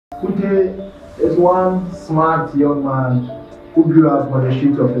Kunte is one smart young man who grew up on the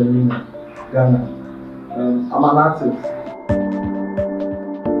streets of Elmina, Ghana. I'm an artist.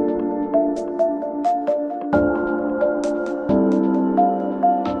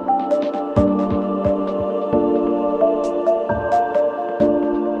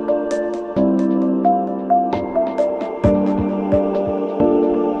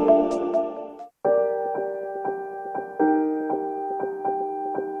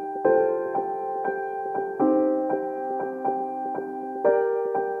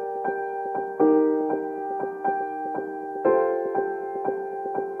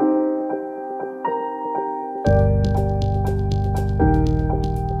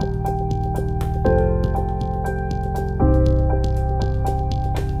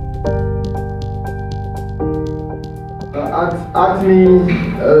 Art means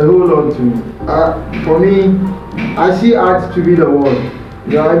a whole lot to me. For me, I see art to be the world.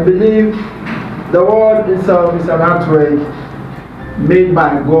 I believe the world itself is an artwork made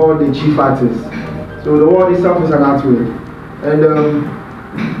by God, the chief artist. So the world itself is an artwork.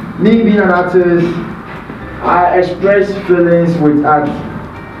 And me being an artist, I express feelings with art.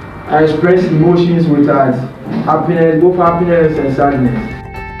 I express emotions with art. Happiness, both happiness and sadness.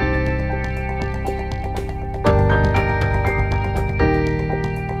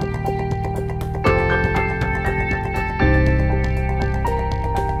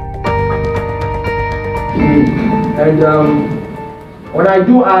 And when I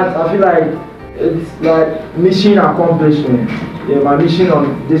do art, I feel like it's like mission accomplishment. Yeah, my mission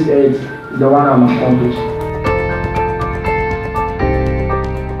on this earth is the one I'm accomplished.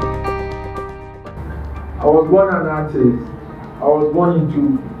 I was born an artist. I was born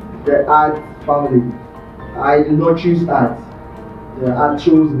into the art family. I did not choose art. Yeah, art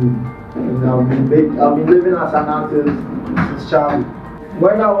chose me. And I've been living as an artist since childhood.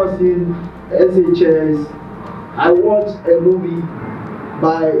 When I was in SHS, I watched a movie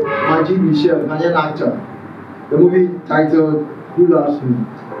by Michelle, Ghanaian actor. The movie titled Who Loves Me.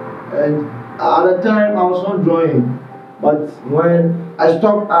 And at the time I was not drawing, but when I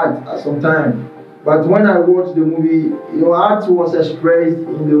stopped art at some time. But when I watched the movie, art was expressed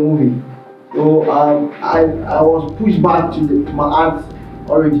in the movie. So I was pushed back to my art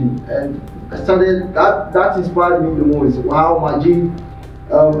origin, and I started that inspired me the most. How Majid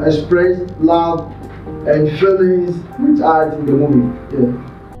expressed love and feelings with art in the movie. Yeah.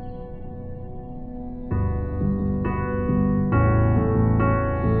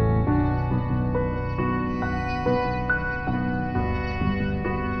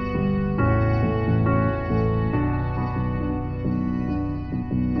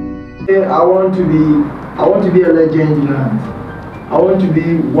 I want to be a legend in art. I want to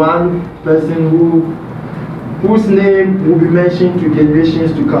be one person whose name will be mentioned to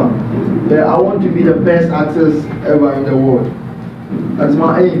generations to come. Yeah, I want to be the best artist ever in the world. That's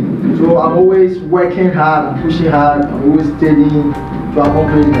my aim. So I'm always working hard, I'm pushing hard, I'm always studying to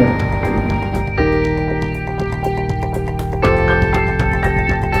accomplish that.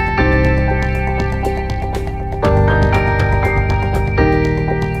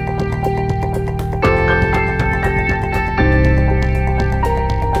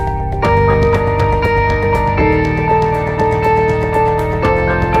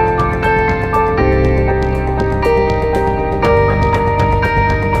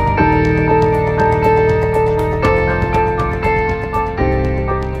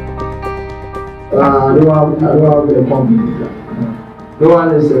 I don't have a competitor. No one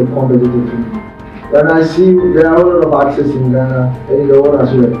is a competitor. When I see there are a lot of artists in Ghana and in the world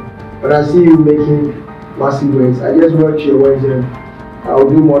as well. When I see you making massive works, I just watch your works and I will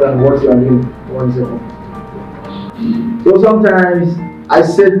do more than what you are doing 1 second. So sometimes I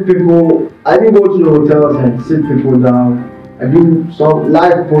sit people, I even go to the hotels and sit people down. I do some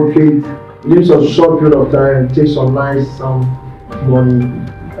live portraits, give some short period of time, take some money.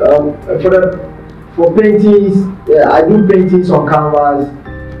 For paintings, yeah, I do paintings on canvas,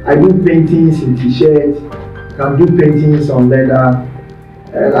 I do paintings in t-shirts, I can do paintings on leather,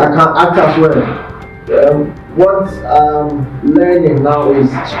 and I can act as well. What I'm learning now is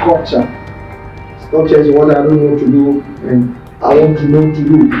sculpture. Sculpture is what I don't know to do, and I want to know to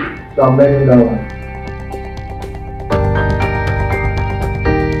do, so I'm learning that one.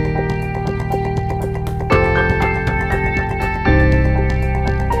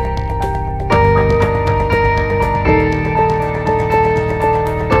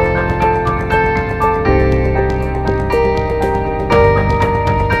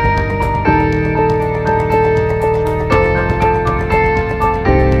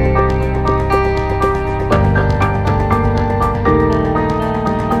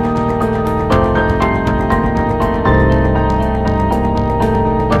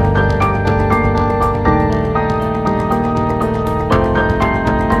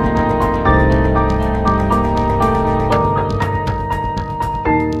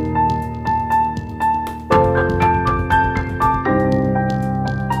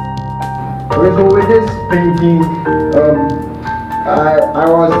 Yeah, so with this painting, I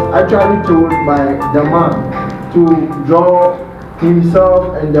was actually told by the man to draw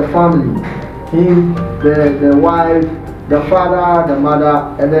himself and the family, him, the wife, the father, the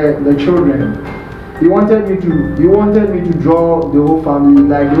mother, and the children. He wanted me to draw the whole family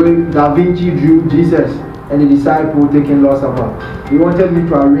like the way Da Vinci drew Jesus and the disciple taking Lord's Supper. He wanted me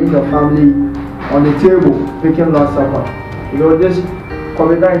to arrange the family on the table taking Lord's Supper. You know, this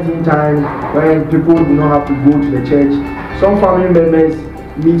COVID-19 time when people do not have to go to the church, some family members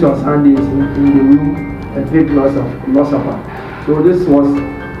meet on Sundays in the room and take Lord's Supper. So this was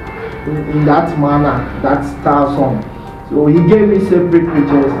in that manner, that style song. So he gave me separate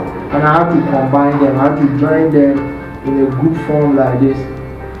pictures and I had to combine them. I had to join them in a group form like this,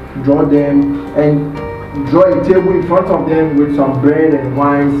 draw them and draw a table in front of them with some bread and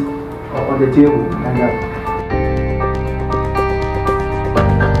wines on the table like that.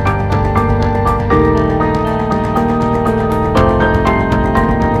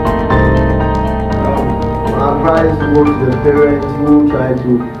 Go to the parents who try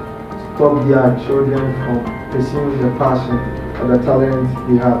to stop their children from pursuing the passion or the talent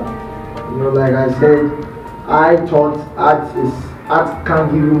they have. You know, like I said, I thought art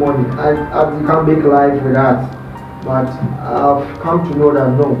can't give you money. Art you can't make life with art. But I've come to know that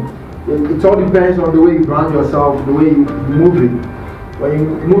no. It all depends on the way you brand yourself, the way you move it. When you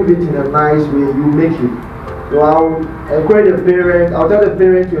move it in a nice way, you make it. So I'll encourage the parent, I'll tell the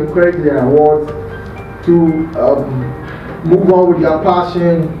parent to encourage their awards to move on with their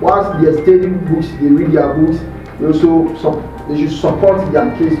passion. Whilst they're studying books, they read their books, they should support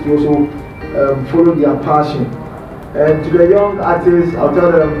their kids to also follow their passion. And to the young artists, I'll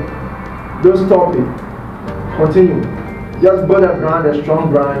tell them, don't stop it, continue. Just build a brand, a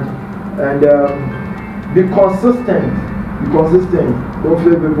strong brand, and be consistent. Be consistent. Don't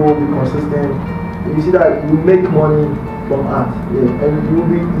fail people, be consistent. And you see that you make money from art, yeah, and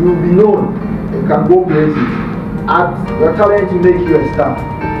you'll be known. You can go places. Art, your talent to make you a star.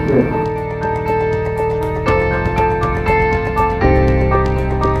 Yeah.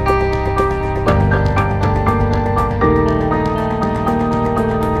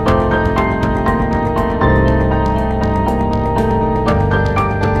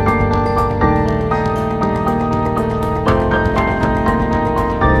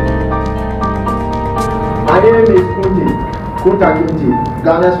 My name is Kunte, Kinte,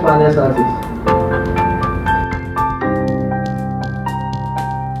 Ghana's finest artist.